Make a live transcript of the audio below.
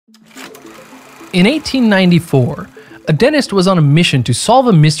In 1894, a dentist was on a mission to solve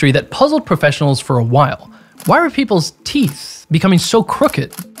a mystery that puzzled professionals for a while. Why were people's teeth becoming so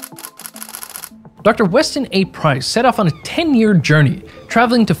crooked? Dr. Weston A. Price set off on a 10-year journey,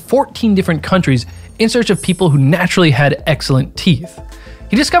 traveling to 14 different countries in search of people who naturally had excellent teeth.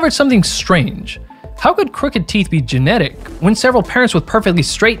 He discovered something strange. How could crooked teeth be genetic when several parents with perfectly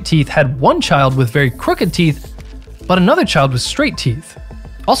straight teeth had one child with very crooked teeth, but another child with straight teeth?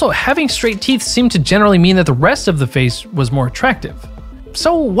 Also, having straight teeth seemed to generally mean that the rest of the face was more attractive.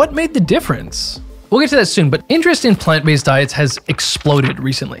 So what made the difference? We'll get to that soon, but interest in plant-based diets has exploded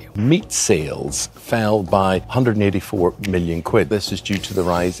recently. Meat sales fell by 184 million quid. This is due to the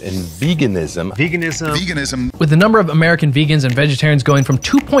rise in veganism. Veganism. With the number of American vegans and vegetarians going from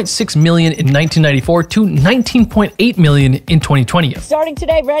 2.6 million in 1994 to 19.8 million in 2020. Starting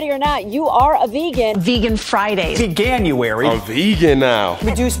today, ready or not, you are a vegan. Vegan Fridays. Veganuary. I'm vegan now.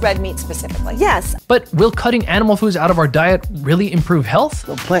 Reduce red meat specifically. Yes. But will cutting animal foods out of our diet really improve health?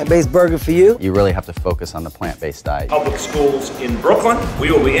 A plant-based burger for you? You really have to focus on the plant-based diet. Public schools in Brooklyn,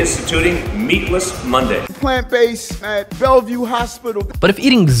 we will be instituting Meatless Monday. Plant-based at Bellevue Hospital. But if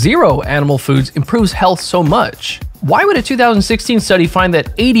eating zero animal foods improves health so much, why would a 2016 study find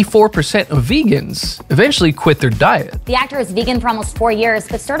that 84% of vegans eventually quit their diet? The actor is vegan for almost 4 years,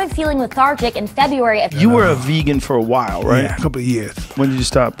 but started feeling lethargic in February of... You were a vegan for a while, right? Yeah, a couple of years. When did you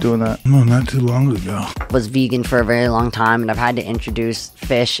stop doing that? No, not too long ago. Was vegan for a very long time, and I've had to introduce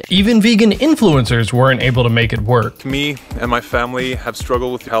fish. Even vegan influencers weren't able to make it work. Me and my family have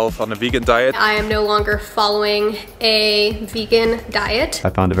struggled with health on a vegan diet. I am no longer following a vegan diet. I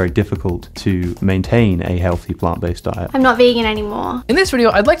found it very difficult to maintain a healthy plant-based diet. I'm not vegan anymore. In this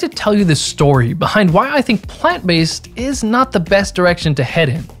video, I'd like to tell you the story behind why I think plant-based is not the best direction to head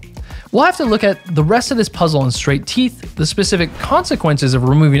in. We'll have to look at the rest of this puzzle on straight teeth, the specific consequences of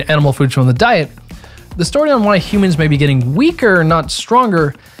removing animal foods from the diet, the story on why humans may be getting weaker, not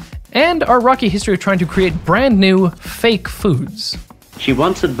stronger, and our rocky history of trying to create brand new, fake foods. She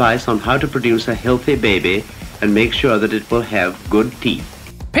wants advice on how to produce a healthy baby and make sure that it will have good teeth.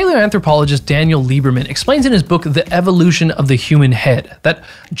 Paleoanthropologist Daniel Lieberman explains in his book The Evolution of the Human Head that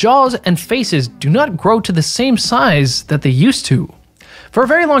jaws and faces do not grow to the same size that they used to. For a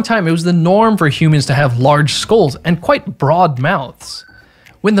very long time, it was the norm for humans to have large skulls and quite broad mouths.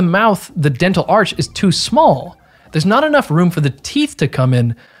 When the mouth, the dental arch, is too small, there's not enough room for the teeth to come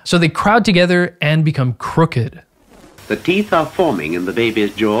in, so they crowd together and become crooked. The teeth are forming in the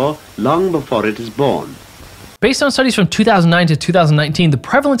baby's jaw long before it is born. Based on studies from 2009 to 2019, the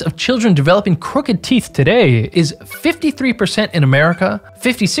prevalence of children developing crooked teeth today is 53% in America,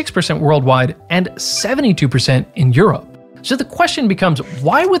 56% worldwide, and 72% in Europe. So the question becomes,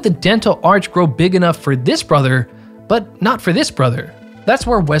 why would the dental arch grow big enough for this brother, but not for this brother? That's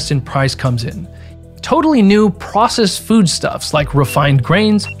where Weston Price comes in. Totally new processed foodstuffs like refined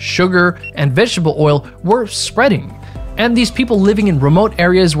grains, sugar, and vegetable oil were spreading, and these people living in remote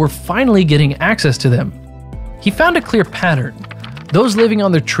areas were finally getting access to them. He found a clear pattern. Those living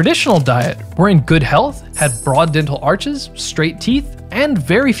on their traditional diet were in good health, had broad dental arches, straight teeth, and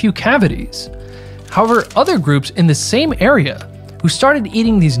very few cavities. However, other groups in the same area who started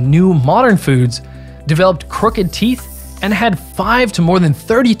eating these new modern foods developed crooked teeth and had 5 to more than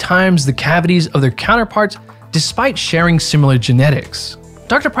 30 times the cavities of their counterparts despite sharing similar genetics.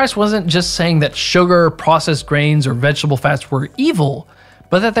 Dr. Price wasn't just saying that sugar, processed grains, or vegetable fats were evil,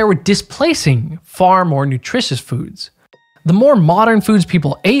 but that they were displacing far more nutritious foods. The more modern foods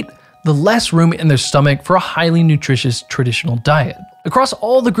people ate, the less room in their stomach for a highly nutritious traditional diet. Across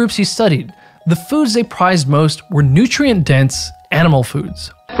all the groups he studied, the foods they prized most were nutrient-dense animal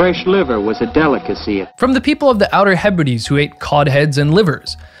foods. Fresh liver was a delicacy. From the people of the Outer Hebrides who ate cod heads and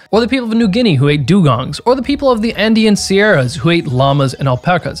livers, or the people of New Guinea who ate dugongs, or the people of the Andean Sierras who ate llamas and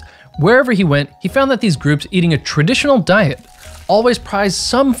alpacas. Wherever he went, he found that these groups eating a traditional diet always prized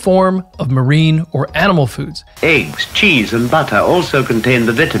some form of marine or animal foods. Eggs, cheese, and butter also contain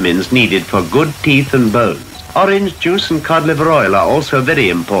the vitamins needed for good teeth and bones. Orange juice and cod liver oil are also very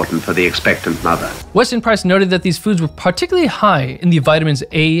important for the expectant mother. Weston Price noted that these foods were particularly high in the vitamins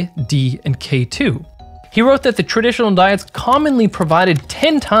A, D, and K2. He wrote that the traditional diets commonly provided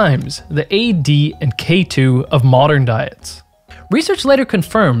 10 times the A, D, and K2 of modern diets. Research later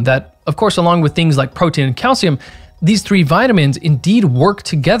confirmed that, of course, along with things like protein and calcium, these 3 vitamins indeed work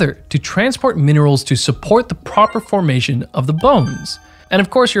together to transport minerals to support the proper formation of the bones. And of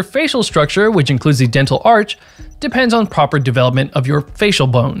course, your facial structure, which includes the dental arch, depends on proper development of your facial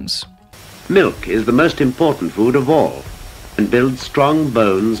bones. Milk is the most important food of all and builds strong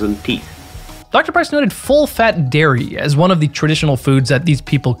bones and teeth. Dr. Price noted full-fat dairy as one of the traditional foods that these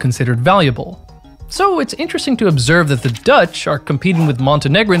people considered valuable. So it's interesting to observe that the Dutch are competing with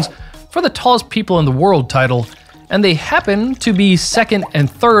Montenegrins for the tallest people in the world title, and they happen to be second and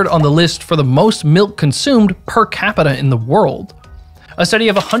third on the list for the most milk consumed per capita in the world. A study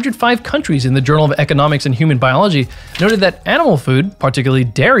of 105 countries in the Journal of Economics and Human Biology noted that animal food, particularly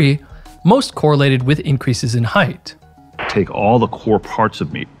dairy, most correlated with increases in height. Take all the core parts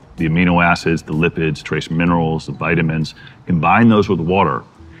of meat, the amino acids, the lipids, trace minerals, the vitamins, combine those with water.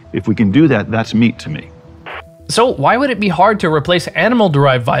 If we can do that, that's meat to me. So why would it be hard to replace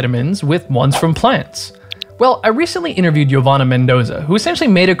animal-derived vitamins with ones from plants? Well, I recently interviewed Giovanna Mendoza, who essentially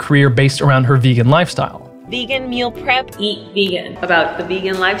made a career based around her vegan lifestyle. Vegan meal prep, eat vegan. About the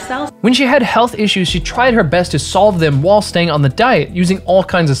vegan lifestyle. When she had health issues, she tried her best to solve them while staying on the diet, using all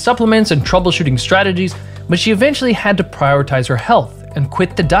kinds of supplements and troubleshooting strategies, but she eventually had to prioritize her health and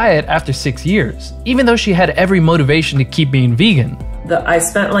quit the diet after 6 years, even though she had every motivation to keep being vegan. I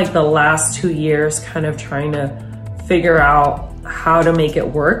spent like the last 2 years kind of trying to figure out how to make it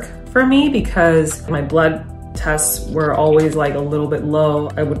work for me, because my blood tests were always like a little bit low.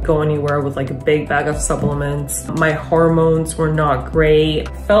 I would go anywhere with like a big bag of supplements. My hormones were not great.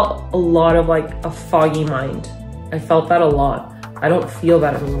 Felt a lot of like a foggy mind. I felt that a lot. I don't feel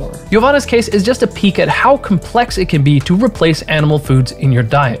that anymore. Giovanna's case is just a peek at how complex it can be to replace animal foods in your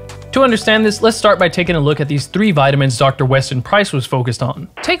diet. To understand this, let's start by taking a look at these 3 vitamins Dr. Weston Price was focused on.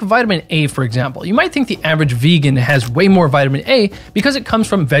 Take vitamin A, for example. You might think the average vegan has way more vitamin A because it comes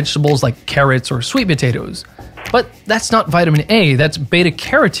from vegetables like carrots or sweet potatoes. But that's not vitamin A, that's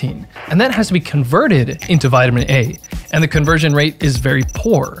beta-carotene, and that has to be converted into vitamin A. And the conversion rate is very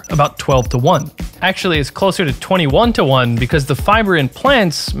poor, about 12:1. Actually, it's closer to 21:1 because the fiber in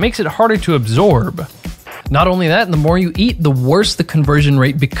plants makes it harder to absorb. Not only that, the more you eat, the worse the conversion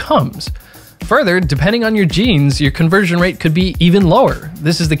rate becomes. Further, depending on your genes, your conversion rate could be even lower.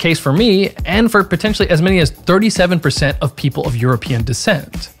 This is the case for me, and for potentially as many as 37% of people of European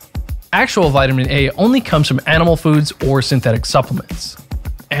descent. Actual vitamin A only comes from animal foods or synthetic supplements.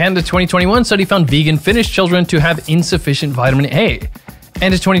 And a 2021 study found vegan Finnish children to have insufficient vitamin A.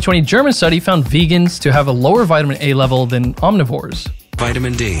 And a 2020 German study found vegans to have a lower vitamin A level than omnivores.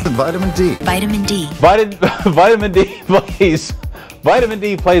 Vitamin D. Vitamin D. Vitamin D. Vitamin D, please. Vitamin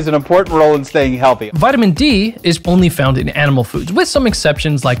D plays an important role in staying healthy. Vitamin D is only found in animal foods, with some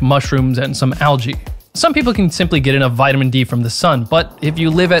exceptions like mushrooms and some algae. Some people can simply get enough vitamin D from the sun, but if you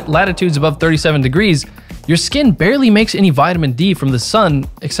live at latitudes above 37 degrees, your skin barely makes any vitamin D from the sun,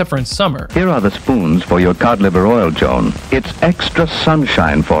 except for in summer. Here are the spoons for your cod liver oil, Joan. It's extra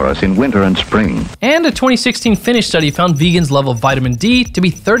sunshine for us in winter and spring. And a 2016 Finnish study found vegans' level of vitamin D to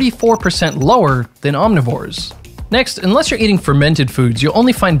be 34% lower than omnivores. Next, unless you're eating fermented foods, you'll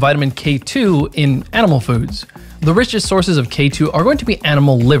only find vitamin K2 in animal foods. The richest sources of K2 are going to be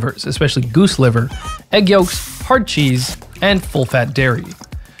animal livers, especially goose liver, egg yolks, hard cheese, and full-fat dairy.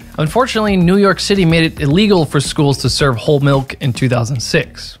 Unfortunately, New York City made it illegal for schools to serve whole milk in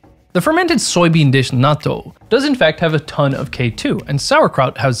 2006. The fermented soybean dish natto does in fact have a ton of K2, and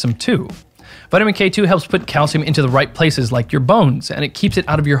sauerkraut has some too. Vitamin K2 helps put calcium into the right places like your bones, and it keeps it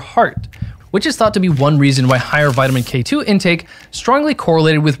out of your heart, which is thought to be one reason why higher vitamin K2 intake strongly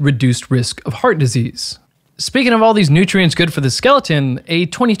correlated with reduced risk of heart disease. Speaking of all these nutrients good for the skeleton, a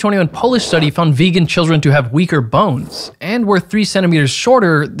 2021 Polish study found vegan children to have weaker bones and were 3 centimeters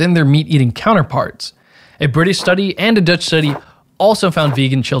shorter than their meat-eating counterparts. A British study and a Dutch study also found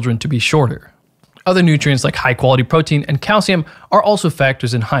vegan children to be shorter. Other nutrients like high-quality protein and calcium are also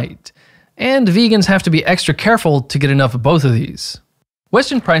factors in height, and vegans have to be extra careful to get enough of both of these.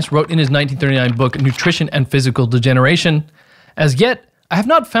 Weston Price wrote in his 1939 book Nutrition and Physical Degeneration, "As yet, I have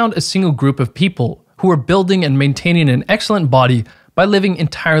not found a single group of people who are building and maintaining an excellent body by living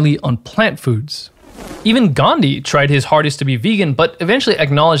entirely on plant foods." Even Gandhi tried his hardest to be vegan, but eventually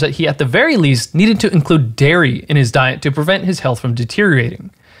acknowledged that he at the very least needed to include dairy in his diet to prevent his health from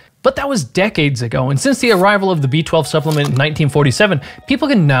deteriorating. But that was decades ago, and since the arrival of the B12 supplement in 1947, people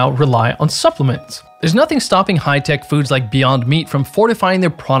can now rely on supplements. There's nothing stopping high-tech foods like Beyond Meat from fortifying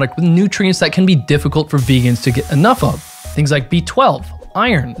their product with nutrients that can be difficult for vegans to get enough of. Things like B12,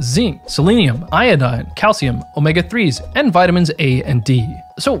 iron, zinc, selenium, iodine, calcium, omega-3s, and vitamins A and D.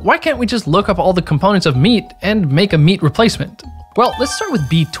 So why can't we just look up all the components of meat and make a meat replacement? Well, let's start with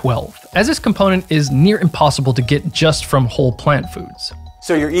B12, as this component is near impossible to get just from whole plant foods.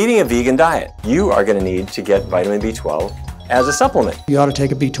 So you're eating a vegan diet. You are going to need to get vitamin B12 as a supplement. You ought to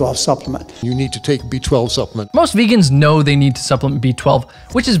take a B12 supplement. You need to take a B12 supplement. Most vegans know they need to supplement B12,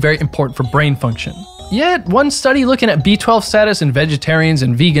 which is very important for brain function. Yet, one study looking at B12 status in vegetarians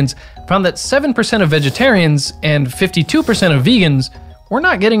and vegans found that 7% of vegetarians and 52% of vegans we're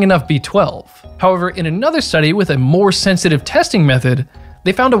not getting enough B12. However, in another study with a more sensitive testing method,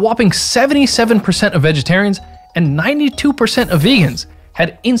 they found a whopping 77% of vegetarians and 92% of vegans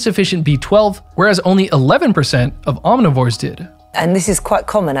had insufficient B12, whereas only 11% of omnivores did. And this is quite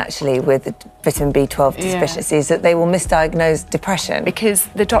common actually with vitamin B12 deficiencies, that they will misdiagnose depression. Because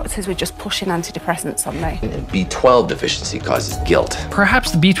the doctors were just pushing antidepressants on me. B12 deficiency causes guilt.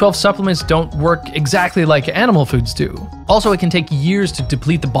 Perhaps the B12 supplements don't work exactly like animal foods do. Also, it can take years to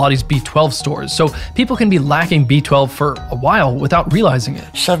deplete the body's B12 stores, so people can be lacking B12 for a while without realizing it.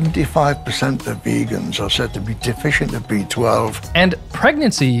 75% of vegans are said to be deficient of B12. And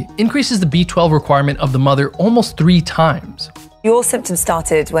pregnancy increases the B12 requirement of the mother almost 3 times. Your symptoms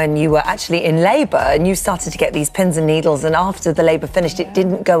started when you were actually in labour and you started to get these pins and needles, and after the labour finished, it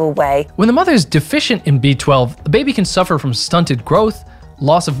didn't go away. When the mother is deficient in B12, the baby can suffer from stunted growth,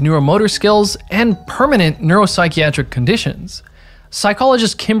 loss of neuromotor skills, and permanent neuropsychiatric conditions.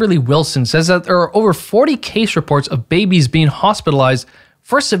 Psychologist Kimberly Wilson says that there are over 40 case reports of babies being hospitalized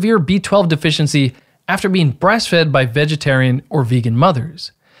for severe B12 deficiency after being breastfed by vegetarian or vegan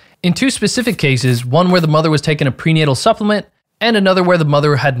mothers. In 2 specific cases, one where the mother was taking a prenatal supplement, and another where the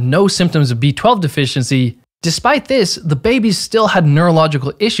mother had no symptoms of B12 deficiency. Despite this, the babies still had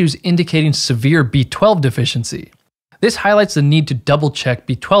neurological issues indicating severe B12 deficiency. This highlights the need to double-check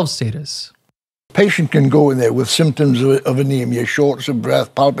B12 status. Patient can go in there with symptoms of anemia, shortness of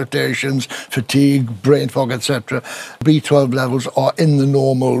breath, palpitations, fatigue, brain fog, etc. B12 levels are in the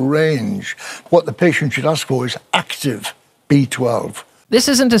normal range. What the patient should ask for is active B12. This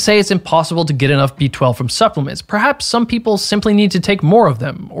isn't to say it's impossible to get enough B12 from supplements. Perhaps some people simply need to take more of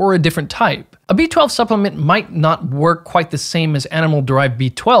them, or a different type. A B12 supplement might not work quite the same as animal-derived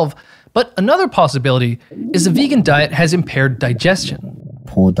B12, but another possibility is the vegan diet has impaired digestion.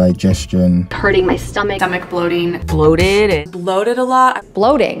 Poor digestion. Hurting my stomach. Stomach bloating. Bloated. Bloated a lot.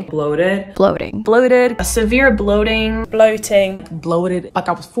 Bloating. Bloated. Bloating. Bloated. A severe bloating. Bloating. Bloated. Like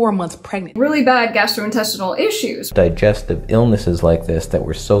I was 4 months pregnant. Really bad gastrointestinal issues. Digestive illnesses like this that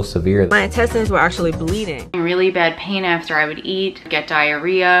were so severe. My intestines were actually bleeding. Really bad pain after I would eat, get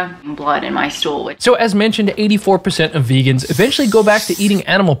diarrhea, blood in my stool. So as mentioned, 84% of vegans eventually go back to eating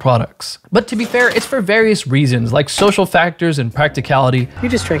animal products. But to be fair, it's for various reasons, like social factors and practicality. You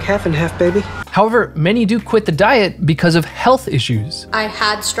just drank half and half, baby. However, many do quit the diet because of health issues. I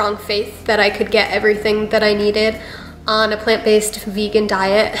had strong faith that I could get everything that I needed on a plant-based vegan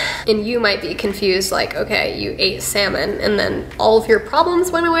diet, and you might be confused, like, okay, you ate salmon and then all of your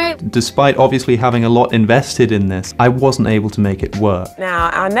problems went away. Despite obviously having a lot invested in this, I wasn't able to make it work. Now,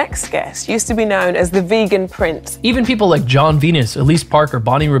 our next guest used to be known as the Vegan Prince. Even people like John Venus, Elise Parker,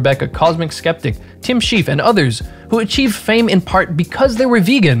 Bonnie Rebecca, Cosmic Skeptic, Tim Sheaf, and others who achieved fame in part because they were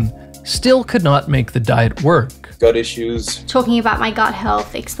vegan still could not make the diet work. Gut issues. Talking about my gut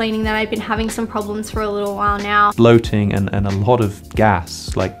health, explaining that I've been having some problems for a little while now. Bloating and a lot of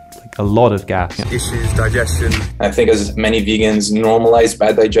gas, like a lot of gas. Issues, digestion. I think as many vegans normalize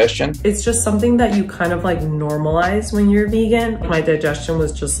bad digestion. It's just something that you kind of like normalize when you're vegan. My digestion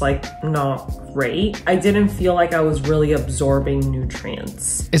was just like not great. I didn't feel like I was really absorbing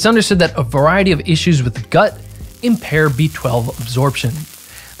nutrients. It's understood that a variety of issues with the gut impair B12 absorption.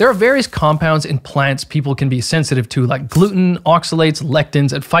 There are various compounds in plants people can be sensitive to, like gluten, oxalates,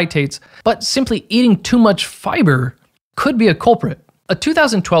 lectins, and phytates, but simply eating too much fiber could be a culprit. A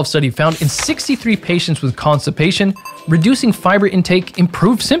 2012 study found in 63 patients with constipation, reducing fiber intake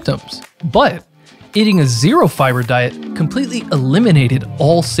improved symptoms. But eating a zero fiber diet completely eliminated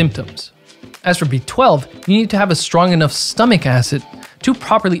all symptoms. As for B12, you need to have a strong enough stomach acid to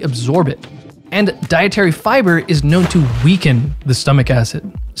properly absorb it. And dietary fiber is known to weaken the stomach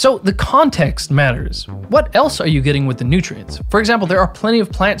acid. So the context matters. What else are you getting with the nutrients? For example, there are plenty of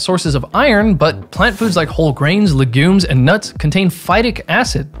plant sources of iron, but plant foods like whole grains, legumes, and nuts contain phytic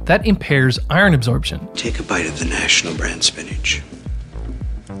acid that impairs iron absorption. Take a bite of the national brand spinach.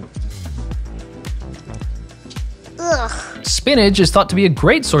 Ugh. Spinach is thought to be a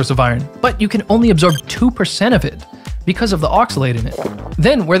great source of iron, but you can only absorb 2% of it because of the oxalate in it.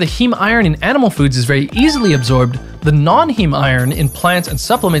 Then, where the heme iron in animal foods is very easily absorbed, the non-heme iron in plants and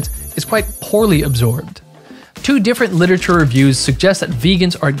supplements is quite poorly absorbed. 2 different literature reviews suggest that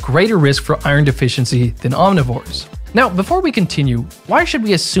vegans are at greater risk for iron deficiency than omnivores. Now, before we continue, why should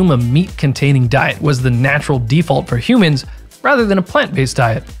we assume a meat-containing diet was the natural default for humans rather than a plant-based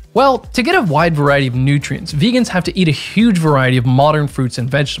diet? Well, to get a wide variety of nutrients, vegans have to eat a huge variety of modern fruits and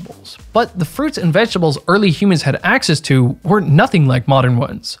vegetables. But the fruits and vegetables early humans had access to were nothing like modern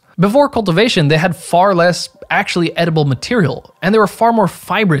ones. Before cultivation, they had far less actually edible material, and they were far more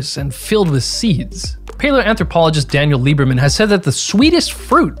fibrous and filled with seeds. Paleoanthropologist Daniel Lieberman has said that the sweetest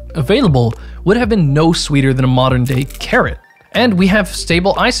fruit available would have been no sweeter than a modern-day carrot. And we have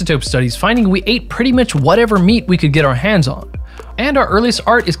stable isotope studies finding we ate pretty much whatever meat we could get our hands on. And our earliest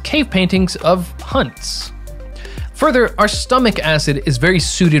art is cave paintings of hunts. Further, our stomach acid is very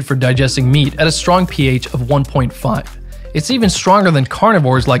suited for digesting meat at a strong pH of 1.5. It's even stronger than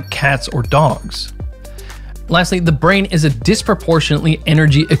carnivores like cats or dogs. Lastly, the brain is a disproportionately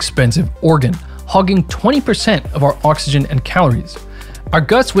energy-expensive organ, hogging 20% of our oxygen and calories. Our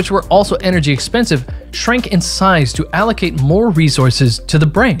guts, which were also energy expensive, shrank in size to allocate more resources to the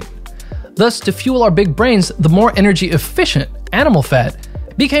brain. Thus, to fuel our big brains, the more energy efficient animal fat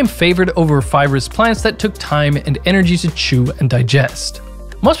became favored over fibrous plants that took time and energy to chew and digest.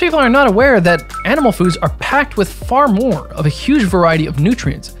 Most people are not aware that animal foods are packed with far more of a huge variety of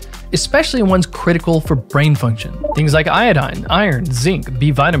nutrients, especially ones critical for brain function. Things like iodine, iron, zinc,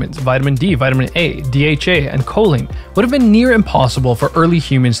 B vitamins, vitamin D, vitamin A, DHA, and choline would have been near impossible for early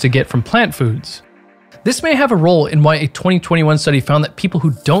humans to get from plant foods. This may have a role in why a 2021 study found that people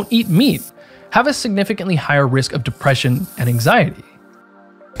who don't eat meat have a significantly higher risk of depression and anxiety.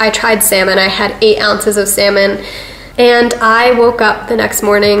 I tried salmon. I had 8 ounces of salmon, and I woke up the next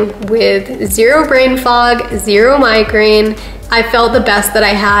morning with 0 brain fog, 0 migraine. I felt the best that I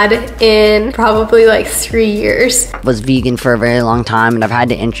had in probably like 3 years. I was vegan for a very long time, and I've had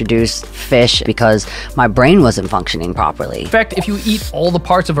to introduce fish because my brain wasn't functioning properly. In fact, if you eat all the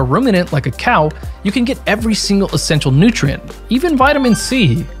parts of a ruminant like a cow, you can get every single essential nutrient, even vitamin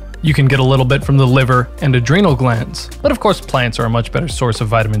C. You can get a little bit from the liver and adrenal glands, but of course plants are a much better source of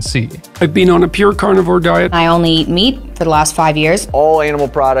vitamin C. I've been on a pure carnivore diet. I only eat meat for the last 5 years. All animal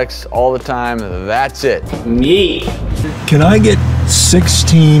products, all the time, that's it. Meat. Can I get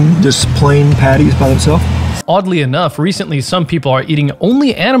 16 just plain patties by themselves? Oddly enough, recently some people are eating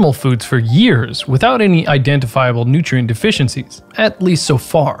only animal foods for years without any identifiable nutrient deficiencies, at least so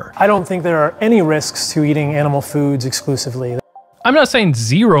far. I don't think there are any risks to eating animal foods exclusively. I'm not saying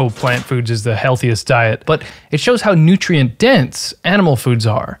 0 plant foods is the healthiest diet, but it shows how nutrient-dense animal foods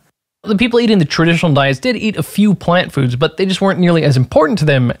are. The people eating the traditional diets did eat a few plant foods, but they just weren't nearly as important to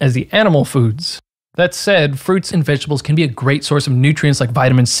them as the animal foods. That said, fruits and vegetables can be a great source of nutrients like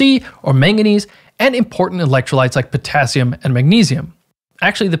vitamin C or manganese, and important electrolytes like potassium and magnesium.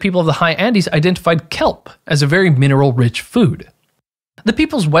 Actually, the people of the high Andes identified kelp as a very mineral-rich food. The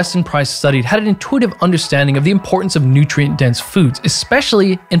peoples Weston Price studied had an intuitive understanding of the importance of nutrient-dense foods,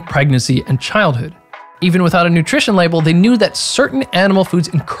 especially in pregnancy and childhood. Even without a nutrition label, they knew that certain animal foods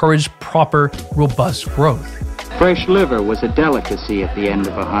encouraged proper, robust growth. Fresh liver was a delicacy at the end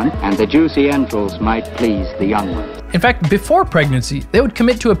of a hunt, and the juicy entrails might please the young ones. In fact, before pregnancy, they would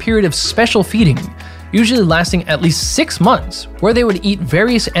commit to a period of special feeding, usually lasting at least 6 months, where they would eat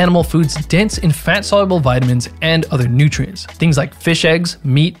various animal foods dense in fat-soluble vitamins and other nutrients, things like fish eggs,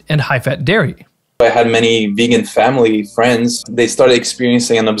 meat, and high-fat dairy. I had many vegan family friends. They started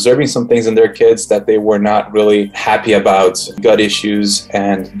experiencing and observing some things in their kids that they were not really happy about. Gut issues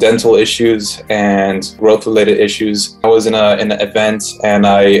and dental issues and growth-related issues. I was in an event and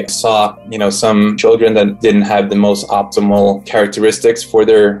I saw, some children that didn't have the most optimal characteristics for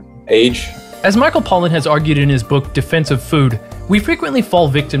their age. As Michael Pollan has argued in his book Defense of Food, we frequently fall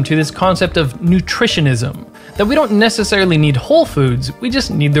victim to this concept of nutritionism, that we don't necessarily need whole foods, we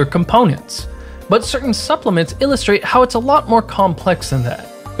just need their components. But certain supplements illustrate how it's a lot more complex than that.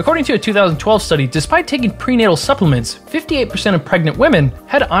 According to a 2012 study, despite taking prenatal supplements, 58% of pregnant women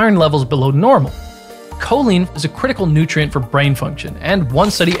had iron levels below normal. Choline is a critical nutrient for brain function, and one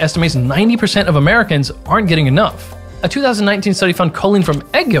study estimates 90% of Americans aren't getting enough. A 2019 study found choline from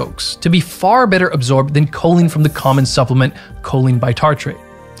egg yolks to be far better absorbed than choline from the common supplement choline bitartrate.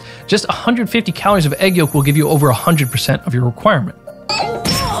 Just 150 calories of egg yolk will give you over 100% of your requirement.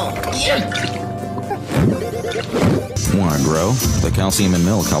 Want to grow? The calcium in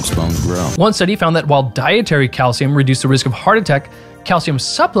milk helps bones grow. One study found that while dietary calcium reduced the risk of heart attack, calcium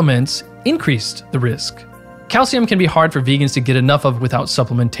supplements increased the risk. Calcium can be hard for vegans to get enough of without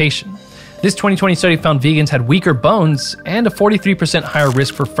supplementation. This 2020 study found vegans had weaker bones and a 43% higher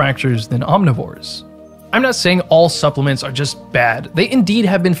risk for fractures than omnivores. I'm not saying all supplements are just bad. They indeed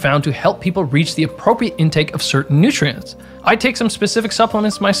have been found to help people reach the appropriate intake of certain nutrients. I take some specific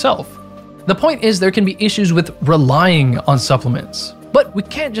supplements myself. The point is there can be issues with relying on supplements. But we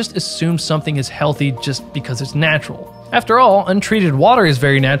can't just assume something is healthy just because it's natural. After all, untreated water is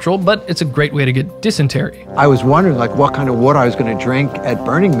very natural, but it's a great way to get dysentery. I was wondering what kind of water I was going to drink at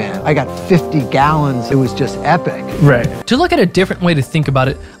Burning Man. I got 50 gallons. It was just epic. Right. To look at a different way to think about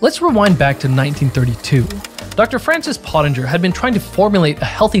it, let's rewind back to 1932. Dr. Francis Pottinger had been trying to formulate a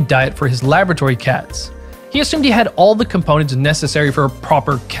healthy diet for his laboratory cats. He assumed he had all the components necessary for a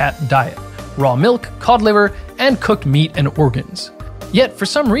proper cat diet: raw milk, cod liver, and cooked meat and organs. Yet, for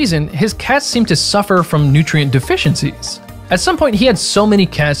some reason, his cats seemed to suffer from nutrient deficiencies. At some point, he had so many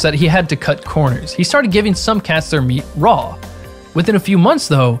cats that he had to cut corners. He started giving some cats their meat raw. Within a few months,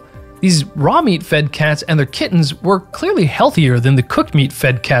 though, these raw meat-fed cats and their kittens were clearly healthier than the cooked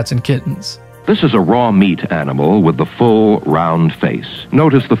meat-fed cats and kittens. This is a raw meat animal with the full, round face.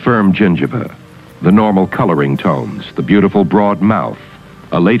 Notice the firm gingiva, the normal coloring tones, the beautiful broad mouth.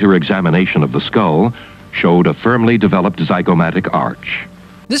 A later examination of the skull showed a firmly developed zygomatic arch.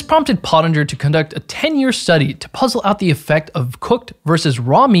 This prompted Pottinger to conduct a 10-year study to puzzle out the effect of cooked versus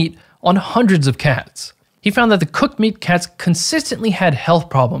raw meat on hundreds of cats. He found that the cooked meat cats consistently had health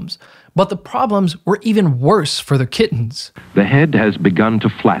problems, but the problems were even worse for their kittens. The head has begun to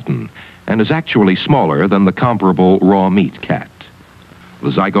flatten and is actually smaller than the comparable raw meat cat. The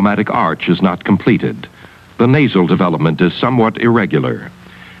zygomatic arch is not completed. The nasal development is somewhat irregular.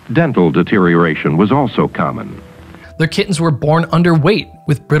 Dental deterioration was also common. Their kittens were born underweight,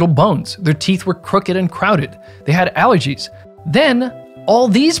 with brittle bones. Their teeth were crooked and crowded. They had allergies. Then, all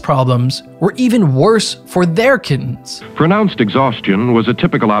these problems were even worse for their kittens. Pronounced exhaustion was a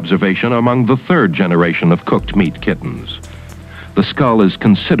typical observation among the third generation of cooked meat kittens. The skull is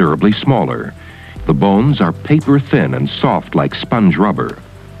considerably smaller. The bones are paper-thin and soft like sponge rubber.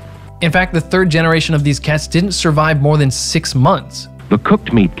 In fact, the third generation of these cats didn't survive more than 6 months. The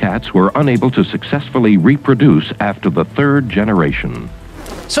cooked meat cats were unable to successfully reproduce after the third generation.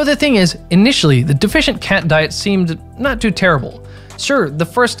 So the thing is, initially, the deficient cat diet seemed not too terrible. Sure, the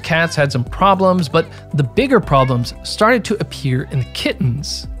first cats had some problems, but the bigger problems started to appear in the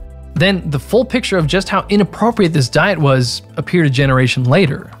kittens. Then, the full picture of just how inappropriate this diet was appeared a generation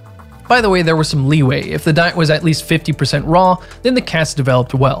later. By the way, there was some leeway. If the diet was at least 50% raw, then the cats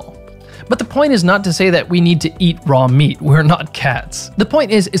developed well. But the point is not to say that we need to eat raw meat. We're not cats. The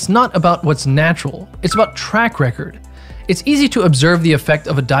point is, it's not about what's natural. It's about track record. It's easy to observe the effect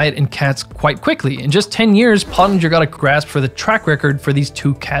of a diet in cats quite quickly. In just 10 years, Pottinger got a grasp for the track record for these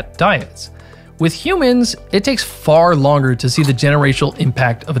 2 cat diets. With humans, it takes far longer to see the generational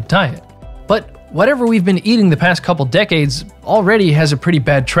impact of a diet. But whatever we've been eating the past couple decades already has a pretty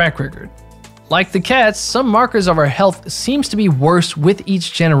bad track record. Like the cats, some markers of our health seems to be worse with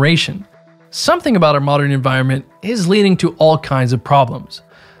each generation. Something about our modern environment is leading to all kinds of problems.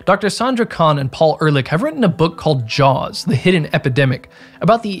 Dr. Sandra Kahn and Paul Ehrlich have written a book called Jaws, The Hidden Epidemic,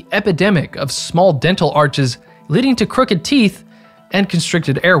 about the epidemic of small dental arches leading to crooked teeth and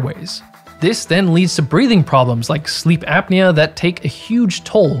constricted airways. This then leads to breathing problems like sleep apnea that take a huge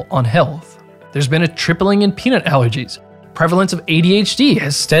toll on health. There's been a tripling in peanut allergies. Prevalence of ADHD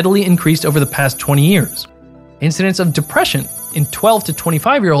has steadily increased over the past 20 years. Incidence of depression in 12 to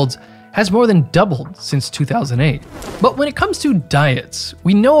 25-year-olds has more than doubled since 2008. But when it comes to diets,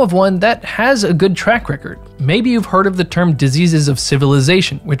 we know of one that has a good track record. Maybe you've heard of the term diseases of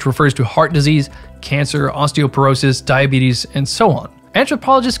civilization, which refers to heart disease, cancer, osteoporosis, diabetes, and so on.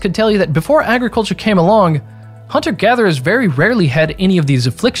 Anthropologists could tell you that before agriculture came along, hunter-gatherers very rarely had any of these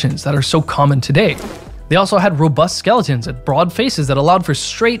afflictions that are so common today. They also had robust skeletons and broad faces that allowed for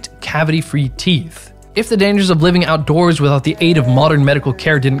straight, cavity-free teeth. If the dangers of living outdoors without the aid of modern medical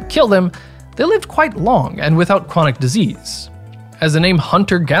care didn't kill them, they lived quite long and without chronic disease. As the name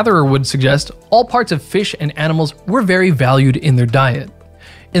hunter-gatherer would suggest, all parts of fish and animals were very valued in their diet.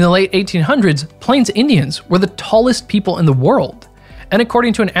 In the late 1800s, Plains Indians were the tallest people in the world. And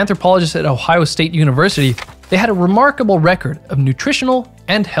according to an anthropologist at Ohio State University, they had a remarkable record of nutritional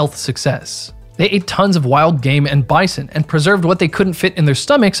and health success. They ate tons of wild game and bison and preserved what they couldn't fit in their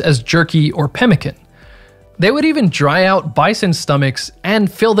stomachs as jerky or pemmican. They would even dry out bison stomachs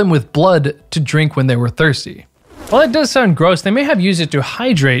and fill them with blood to drink when they were thirsty. While it does sound gross, they may have used it to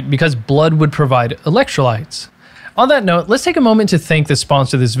hydrate because blood would provide electrolytes. On that note, let's take a moment to thank the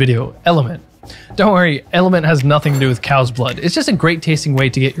sponsor of this video, Element. Don't worry, Element has nothing to do with cow's blood. It's just a great tasting way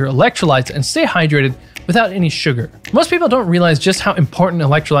to get your electrolytes and stay hydrated without any sugar. Most people don't realize just how important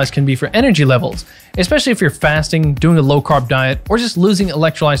electrolytes can be for energy levels, especially if you're fasting, doing a low-carb diet, or just losing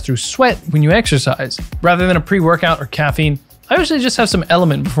electrolytes through sweat when you exercise. Rather than a pre-workout or caffeine, I usually just have some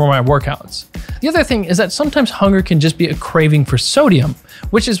Element before my workouts. The other thing is that sometimes hunger can just be a craving for sodium,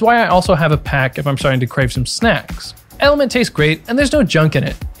 which is why I also have a pack if I'm starting to crave some snacks. Element tastes great and there's no junk in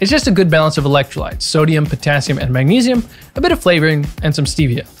it. It's just a good balance of electrolytes, sodium, potassium, and magnesium, a bit of flavoring, and some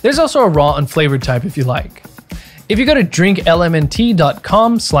stevia. There's also a raw unflavored type if you like. If you go to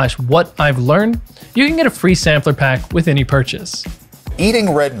drinklmnt.com/whatI'veLearned, you can get a free sampler pack with any purchase.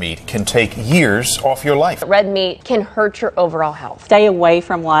 Eating red meat can take years off your life. Red meat can hurt your overall health. Stay away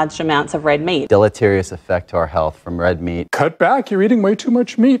from large amounts of red meat. Deleterious effect to our health from red meat. Cut back, you're eating way too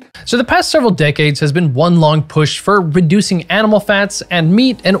much meat. So the past several decades has been one long push for reducing animal fats and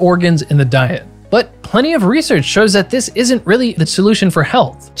meat and organs in the diet. But plenty of research shows that this isn't really the solution for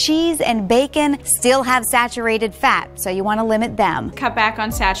health. Cheese and bacon still have saturated fat, so you want to limit them. Cut back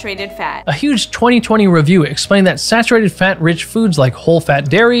on saturated fat. A huge 2020 review explained that saturated fat-rich foods like whole-fat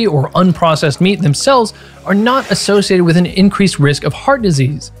dairy or unprocessed meat themselves are not associated with an increased risk of heart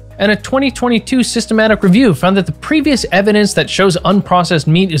disease. And a 2022 systematic review found that the previous evidence that shows unprocessed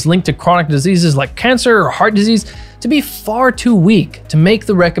meat is linked to chronic diseases like cancer or heart disease to be far too weak to make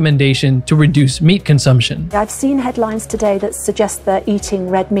the recommendation to reduce meat consumption. I've seen headlines today that suggest that eating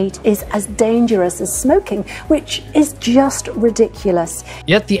red meat is as dangerous as smoking, which is just ridiculous.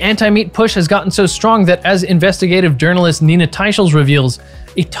 Yet the anti-meat push has gotten so strong that, as investigative journalist Nina Teicholz reveals,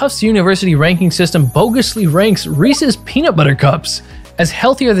 a Tufts University ranking system bogusly ranks Reese's peanut butter cups as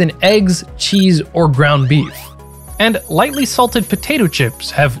healthier than eggs, cheese, or ground beef. And lightly salted potato chips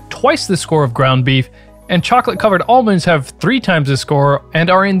have twice the score of ground beef, and chocolate-covered almonds have 3 times the score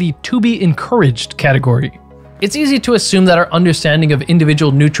and are in the to be encouraged category. It's easy to assume that our understanding of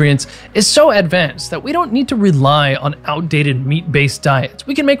individual nutrients is so advanced that we don't need to rely on outdated meat-based diets.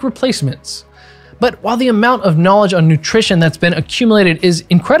 We can make replacements. But while the amount of knowledge on nutrition that's been accumulated is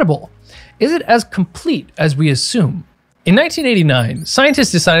incredible, is it as complete as we assume? In 1989,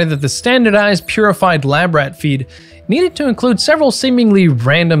 scientists decided that the standardized purified lab rat feed needed to include several seemingly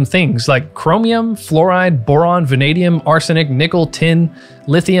random things like chromium, fluoride, boron, vanadium, arsenic, nickel, tin,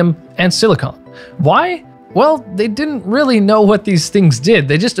 lithium, and silicon. Why? Well, they didn't really know what these things did.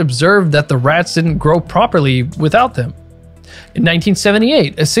 They just observed that the rats didn't grow properly without them. In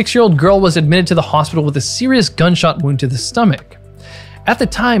 1978, a 6-year-old girl was admitted to the hospital with a serious gunshot wound to the stomach. At the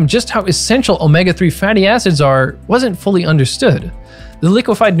time, just how essential omega-3 fatty acids are wasn't fully understood. The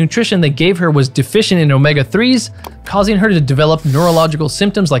liquefied nutrition they gave her was deficient in omega-3s, causing her to develop neurological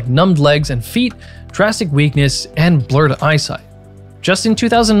symptoms like numbed legs and feet, drastic weakness, and blurred eyesight. Just in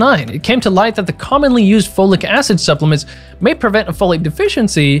 2009, it came to light that the commonly used folic acid supplements may prevent a folate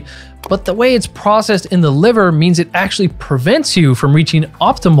deficiency, but the way it's processed in the liver means it actually prevents you from reaching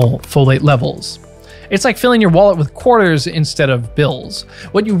optimal folate levels. It's like filling your wallet with quarters instead of bills.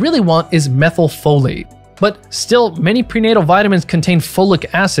 What you really want is methylfolate. But still, many prenatal vitamins contain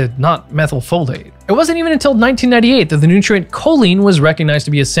folic acid, not methylfolate. It wasn't even until 1998 that the nutrient choline was recognized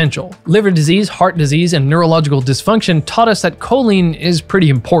to be essential. Liver disease, heart disease, and neurological dysfunction taught us that choline is pretty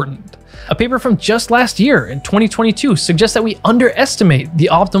important. A paper from just last year, in 2022, suggests that we underestimate the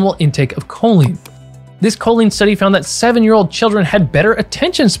optimal intake of choline. This choline study found that 7-year-old children had better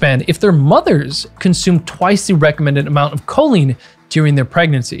attention span if their mothers consumed twice the recommended amount of choline during their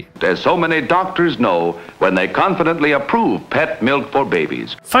pregnancy. As so many doctors know when they confidently approve pet milk for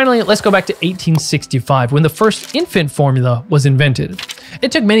babies. Finally, let's go back to 1865 when the first infant formula was invented.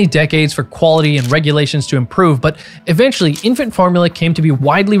 It took many decades for quality and regulations to improve, but eventually infant formula came to be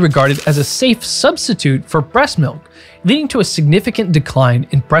widely regarded as a safe substitute for breast milk, leading to a significant decline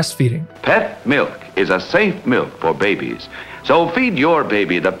in breastfeeding. Pet milk is a safe milk for babies, so feed your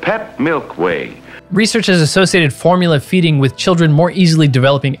baby the pet milk way. Research has associated formula feeding with children more easily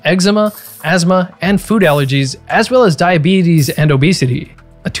developing eczema, asthma, and food allergies, as well as diabetes and obesity.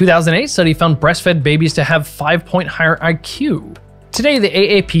 A 2008 study found breastfed babies to have 5-point higher IQ. Today, the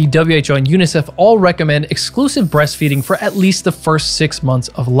AAP, WHO, and UNICEF all recommend exclusive breastfeeding for at least the first 6 months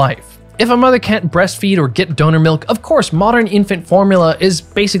of life. If a mother can't breastfeed or get donor milk, of course, modern infant formula is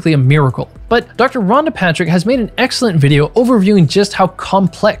basically a miracle. But Dr. Rhonda Patrick has made an excellent video overviewing just how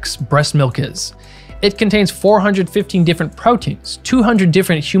complex breast milk is. It contains 415 different proteins, 200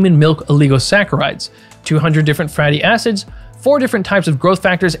 different human milk oligosaccharides, 200 different fatty acids, 4 different types of growth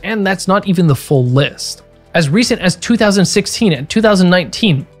factors, and that's not even the full list. As recent as 2016 and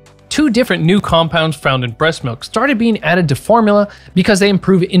 2019, 2 different new compounds found in breast milk started being added to formula because they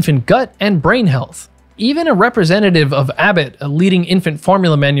improve infant gut and brain health. Even a representative of Abbott, a leading infant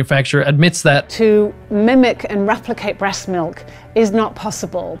formula manufacturer, admits that to mimic and replicate breast milk is not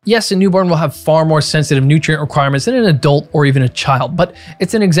possible. Yes, a newborn will have far more sensitive nutrient requirements than an adult or even a child, but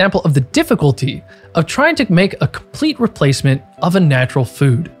it's an example of the difficulty of trying to make a complete replacement of a natural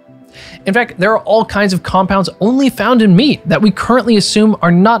food. In fact, there are all kinds of compounds only found in meat that we currently assume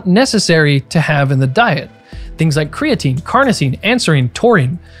are not necessary to have in the diet. things like creatine, carnosine, anserine,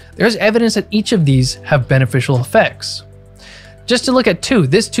 taurine. There's evidence that each of these have beneficial effects. Just to look at two,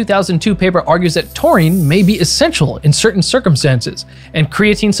 this 2002 paper argues that taurine may be essential in certain circumstances, and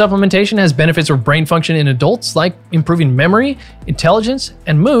creatine supplementation has benefits for brain function in adults like improving memory, intelligence,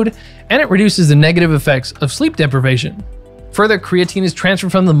 and mood, and it reduces the negative effects of sleep deprivation. Further, creatine is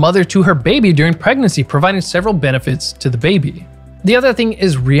transferred from the mother to her baby during pregnancy, providing several benefits to the baby. The other thing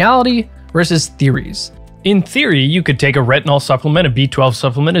is reality versus theories. In theory, you could take a retinol supplement, a B12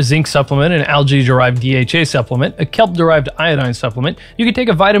 supplement, a zinc supplement, an algae-derived DHA supplement, a kelp-derived iodine supplement. You could take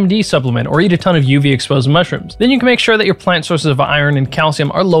a vitamin D supplement or eat a ton of UV-exposed mushrooms. Then you can make sure that your plant sources of iron and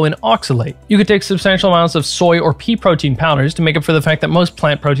calcium are low in oxalate. You could take substantial amounts of soy or pea protein powders to make up for the fact that most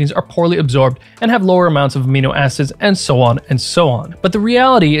plant proteins are poorly absorbed and have lower amounts of amino acids, and so on and so on. But the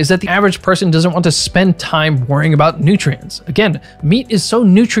reality is that the average person doesn't want to spend time worrying about nutrients. Again, meat is so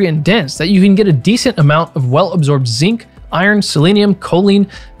nutrient dense that you can get a decent amount of well-absorbed zinc, iron, selenium, choline,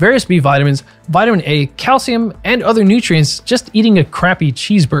 various B vitamins, vitamin A, calcium, and other nutrients just eating a crappy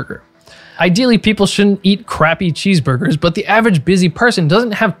cheeseburger. Ideally, people shouldn't eat crappy cheeseburgers, but the average busy person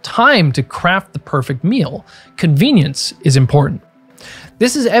doesn't have time to craft the perfect meal. Convenience is important.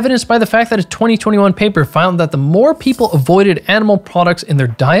 This is evidenced by the fact that a 2021 paper found that the more people avoided animal products in their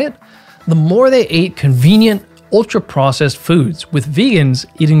diet, the more they ate convenient, ultra-processed foods, with vegans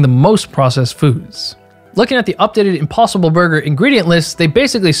eating the most processed foods. Looking at the updated Impossible Burger ingredient list, they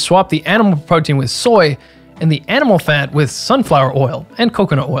basically swapped the animal protein with soy and the animal fat with sunflower oil and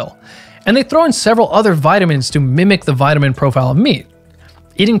coconut oil. And they throw in several other vitamins to mimic the vitamin profile of meat.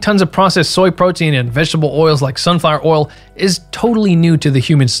 Eating tons of processed soy protein and vegetable oils like sunflower oil is totally new to the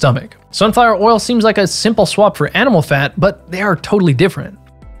human stomach. Sunflower oil seems like a simple swap for animal fat, but they are totally different.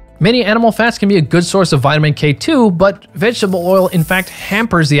 Many animal fats can be a good source of vitamin K2, but vegetable oil in fact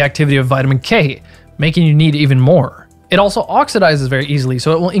hampers the activity of vitamin K, making you need even more. It also oxidizes very easily,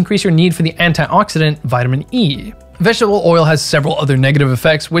 so it will increase your need for the antioxidant vitamin E. Vegetable oil has several other negative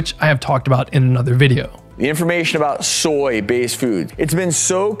effects, which I have talked about in another video. The information about soy-based foods, it's been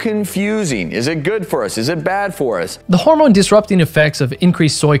so confusing. Is it good for us? Is it bad for us? The hormone-disrupting effects of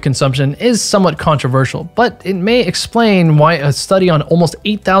increased soy consumption is somewhat controversial, but it may explain why a study on almost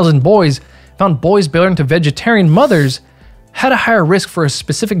 8,000 boys found boys born to vegetarian mothers had a higher risk for a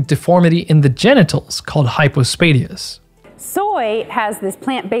specific deformity in the genitals called hypospadias. Soy has this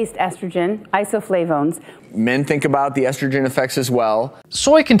plant-based estrogen, isoflavones. Men think about the estrogen effects as well.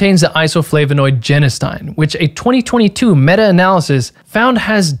 Soy contains the isoflavonoid genistein, which a 2022 meta-analysis found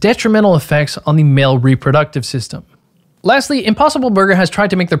has detrimental effects on the male reproductive system. Lastly, Impossible Burger has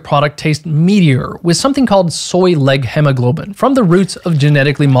tried to make their product taste meatier with something called soy leg hemoglobin from the roots of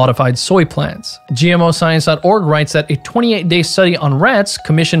genetically modified soy plants. GMOscience.org writes that a 28-day study on rats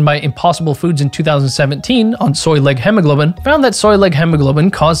commissioned by Impossible Foods in 2017 on soy leg hemoglobin found that soy leg hemoglobin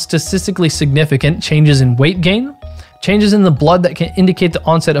caused statistically significant changes in weight gain, changes in the blood that can indicate the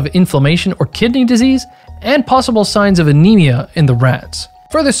onset of inflammation or kidney disease, and possible signs of anemia in the rats.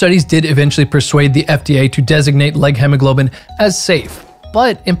 Further studies did eventually persuade the FDA to designate leg hemoglobin as safe,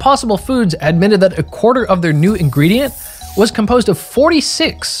 but Impossible Foods admitted that a quarter of their new ingredient was composed of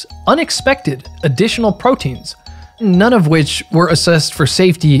 46 unexpected additional proteins, none of which were assessed for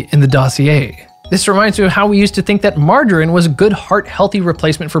safety in the dossier. This reminds me of how we used to think that margarine was a good heart-healthy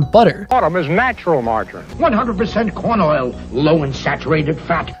replacement for butter. Bottom is natural margarine. 100% corn oil, low in saturated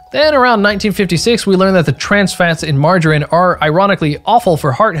fat. Then around 1956, we learned that the trans fats in margarine are ironically awful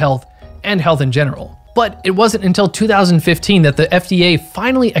for heart health and health in general. But it wasn't until 2015 that the FDA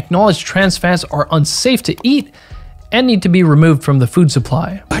finally acknowledged trans fats are unsafe to eat and need to be removed from the food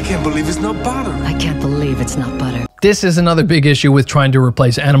supply. I can't believe it's not butter. I can't believe it's not butter. This is another big issue with trying to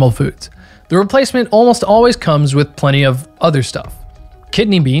replace animal foods. The replacement almost always comes with plenty of other stuff.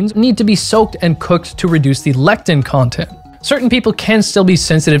 Kidney beans need to be soaked and cooked to reduce the lectin content. Certain people can still be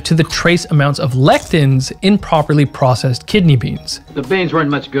sensitive to the trace amounts of lectins in properly processed kidney beans. The beans weren't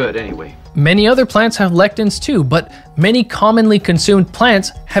much good anyway. Many other plants have lectins too, but many commonly consumed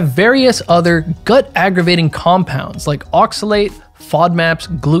plants have various other gut-aggravating compounds like oxalate,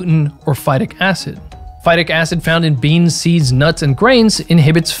 FODMAPs, gluten, or phytic acid. Phytic acid found in beans, seeds, nuts, and grains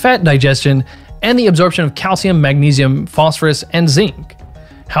inhibits fat digestion and the absorption of calcium, magnesium, phosphorus, and zinc.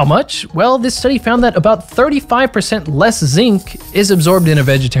 How much? Well, this study found that about 35% less zinc is absorbed in a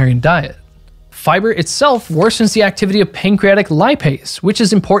vegetarian diet. Fiber itself worsens the activity of pancreatic lipase, which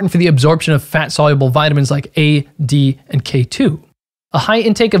is important for the absorption of fat-soluble vitamins like A, D, and K2. A high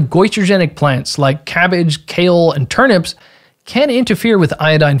intake of goitrogenic plants like cabbage, kale, and turnips can interfere with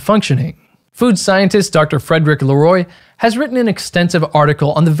iodine functioning. Food scientist Dr. Frederick Leroy has written an extensive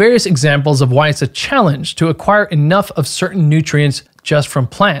article on the various examples of why it's a challenge to acquire enough of certain nutrients just from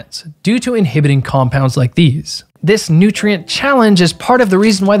plants, due to inhibiting compounds like these. This nutrient challenge is part of the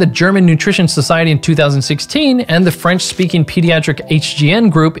reason why the German Nutrition Society in 2016 and the French-speaking pediatric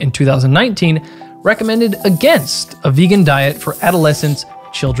HGN group in 2019 recommended against a vegan diet for adolescents,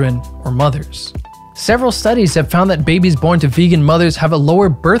 children, or mothers. Several studies have found that babies born to vegan mothers have a lower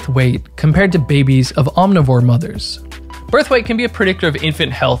birth weight compared to babies of omnivore mothers. Birth weight can be a predictor of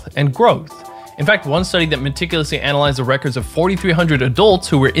infant health and growth. In fact, one study that meticulously analyzed the records of 4,300 adults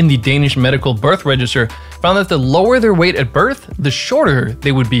who were in the Danish Medical Birth Register found that the lower their weight at birth, the shorter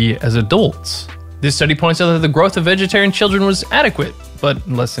they would be as adults. This study points out that the growth of vegetarian children was adequate, but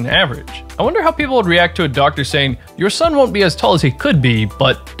less than average. I wonder how people would react to a doctor saying, "Your son won't be as tall as he could be,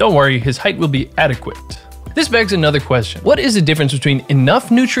 but don't worry, his height will be adequate." This begs another question. What is the difference between enough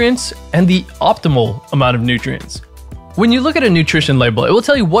nutrients and the optimal amount of nutrients? When you look at a nutrition label, it will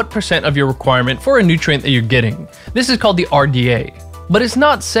tell you what percent of your requirement for a nutrient that you're getting. This is called the RDA, but it's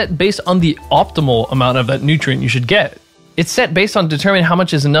not set based on the optimal amount of that nutrient you should get. It's set based on determining how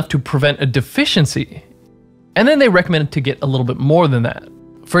much is enough to prevent a deficiency. And then they recommend to get a little bit more than that.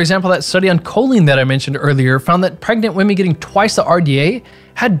 For example, that study on choline that I mentioned earlier found that pregnant women getting twice the RDA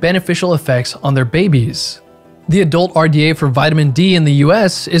had beneficial effects on their babies. The adult RDA for vitamin D in the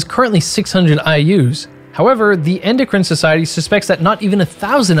US is currently 600 IUs. However, the Endocrine Society suspects that not even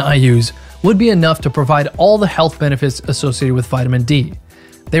 1,000 IUs would be enough to provide all the health benefits associated with vitamin D.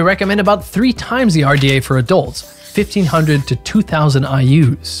 They recommend about 3 times the RDA for adults, 1,500 to 2,000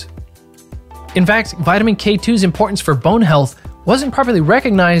 IUs. In fact, vitamin K2's importance for bone health wasn't properly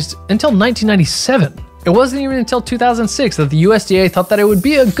recognized until 1997. It wasn't even until 2006 that the USDA thought that it would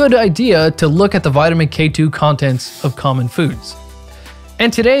be a good idea to look at the vitamin K2 contents of common foods.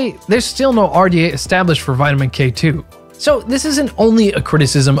 And today, there's still no RDA established for vitamin K2. So this isn't only a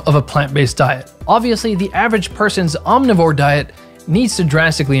criticism of a plant-based diet. Obviously, the average person's omnivore diet needs to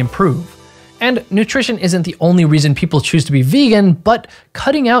drastically improve. And nutrition isn't the only reason people choose to be vegan, but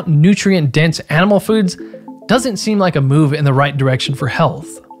cutting out nutrient-dense animal foods doesn't seem like a move in the right direction for health.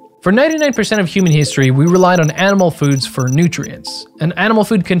 For 99% of human history, we relied on animal foods for nutrients. An animal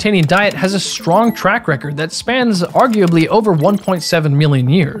food containing diet has a strong track record that spans arguably over 1.7 million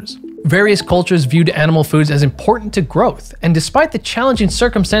years. Various cultures viewed animal foods as important to growth, and despite the challenging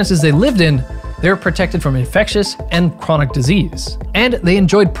circumstances they lived in, they were protected from infectious and chronic disease. And they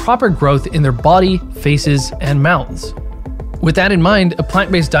enjoyed proper growth in their body, faces, and mouths. With that in mind, a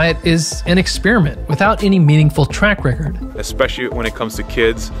plant-based diet is an experiment without any meaningful track record. Especially when it comes to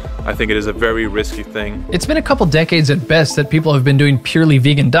kids, I think it is a very risky thing. It's been a couple decades at best that people have been doing purely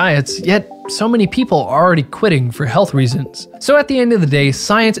vegan diets, yet so many people are already quitting for health reasons. So at the end of the day,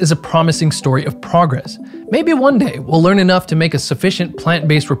 science is a promising story of progress. Maybe one day we'll learn enough to make a sufficient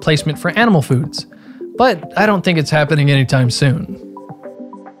plant-based replacement for animal foods. But I don't think it's happening anytime soon.